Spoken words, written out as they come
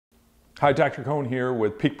Hi, Dr. Cohn here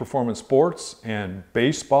with Peak Performance Sports and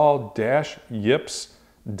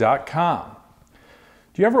baseball-yips.com.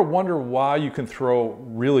 Do you ever wonder why you can throw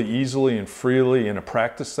really easily and freely in a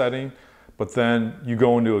practice setting, but then you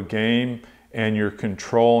go into a game and your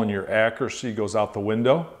control and your accuracy goes out the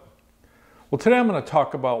window? Well, today I'm going to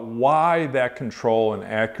talk about why that control and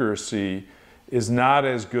accuracy is not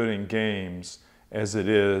as good in games as it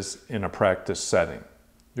is in a practice setting.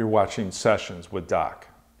 You're watching Sessions with Doc.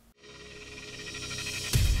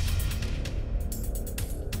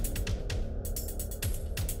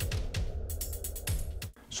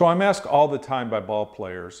 So I'm asked all the time by ball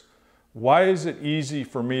players, why is it easy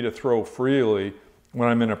for me to throw freely when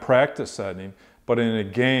I'm in a practice setting, but in a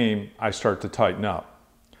game I start to tighten up?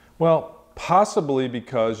 Well, possibly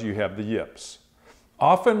because you have the yips.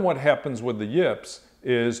 Often what happens with the yips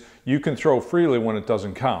is you can throw freely when it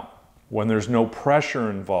doesn't count, when there's no pressure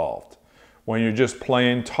involved, when you're just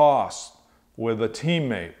playing toss with a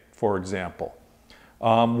teammate, for example,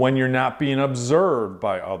 when you're not being observed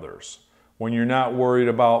by others, when you're not worried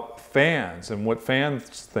about fans and what fans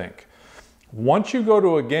think. Once you go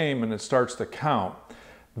to a game and it starts to count,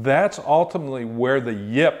 that's ultimately where the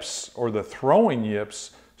yips or the throwing yips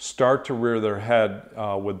start to rear their head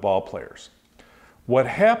with ball players. What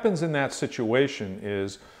happens in that situation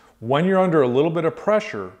is when you're under a little bit of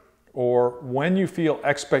pressure or when you feel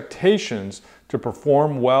expectations to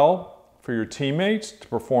perform well for your teammates, to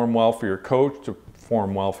perform well for your coach, to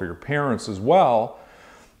perform well for your parents as well,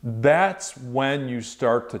 that's when you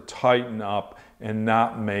start to tighten up and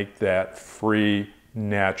not make that free,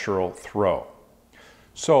 natural throw.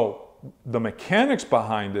 So the mechanics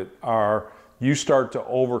behind it are you start to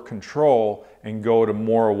over control and go to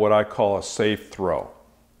more of what I call a safe throw.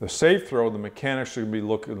 The safe throw, the mechanics are going to be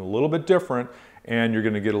looking a little bit different, and you're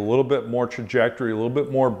going to get a little bit more trajectory, a little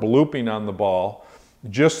bit more blooping on the ball,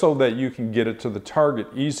 just so that you can get it to the target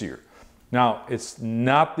easier. Now, it's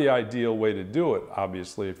not the ideal way to do it,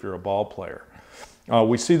 obviously, if you're a ball player.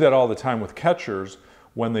 We see that all the time with catchers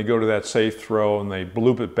when they go to that safe throw and they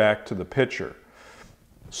bloop it back to the pitcher.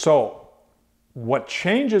 So, what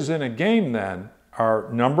changes in a game then are,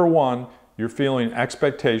 number one, you're feeling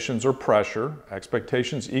expectations or pressure.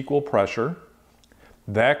 Expectations equal pressure.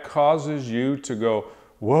 That causes you to go,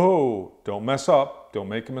 whoa, don't mess up, don't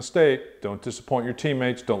make a mistake, don't disappoint your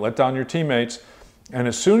teammates, don't let down your teammates. And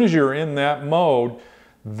as soon as you're in that mode,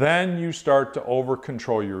 then you start to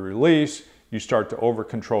over-control your release, you start to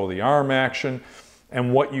over-control the arm action,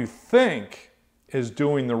 and what you think is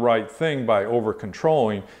doing the right thing by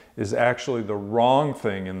over-controlling is actually the wrong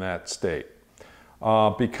thing in that state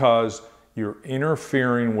because you're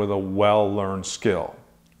interfering with a well-learned skill.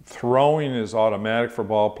 Throwing is automatic for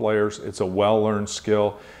ball players, it's a well-learned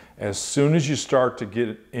skill. As soon as you start to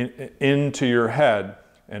get into your head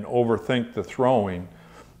and overthink the throwing,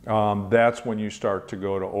 that's when you start to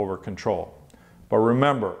go to over control. But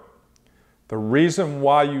remember, the reason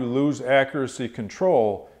why you lose accuracy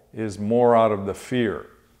control is more out of the fear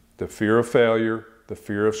of failure, the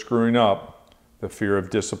fear of screwing up, the fear of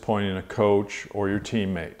disappointing a coach or your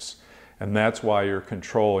teammates. And that's why your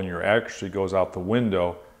control and your accuracy goes out the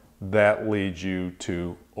window. That leads you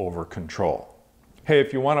to over control. Hey,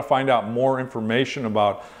 if you want to find out more information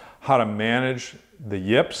about how to manage the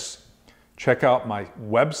yips, check out my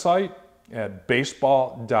website at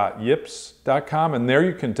baseball.yips.com, and there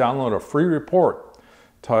you can download a free report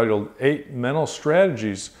titled 8 Mental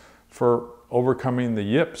Strategies for Overcoming the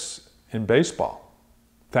Yips in Baseball.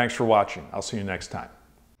 Thanks for watching. I'll see you next time.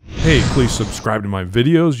 Hey, please subscribe to my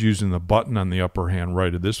videos using the button on the upper hand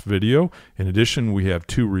right of this video. In addition, we have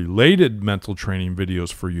 2 related mental training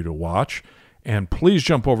videos for you to watch. And please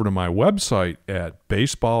jump over to my website at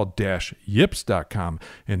baseball-yips.com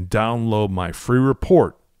and download my free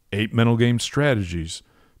report, 8 Mental Game Strategies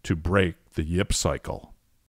to Break the Yip Cycle.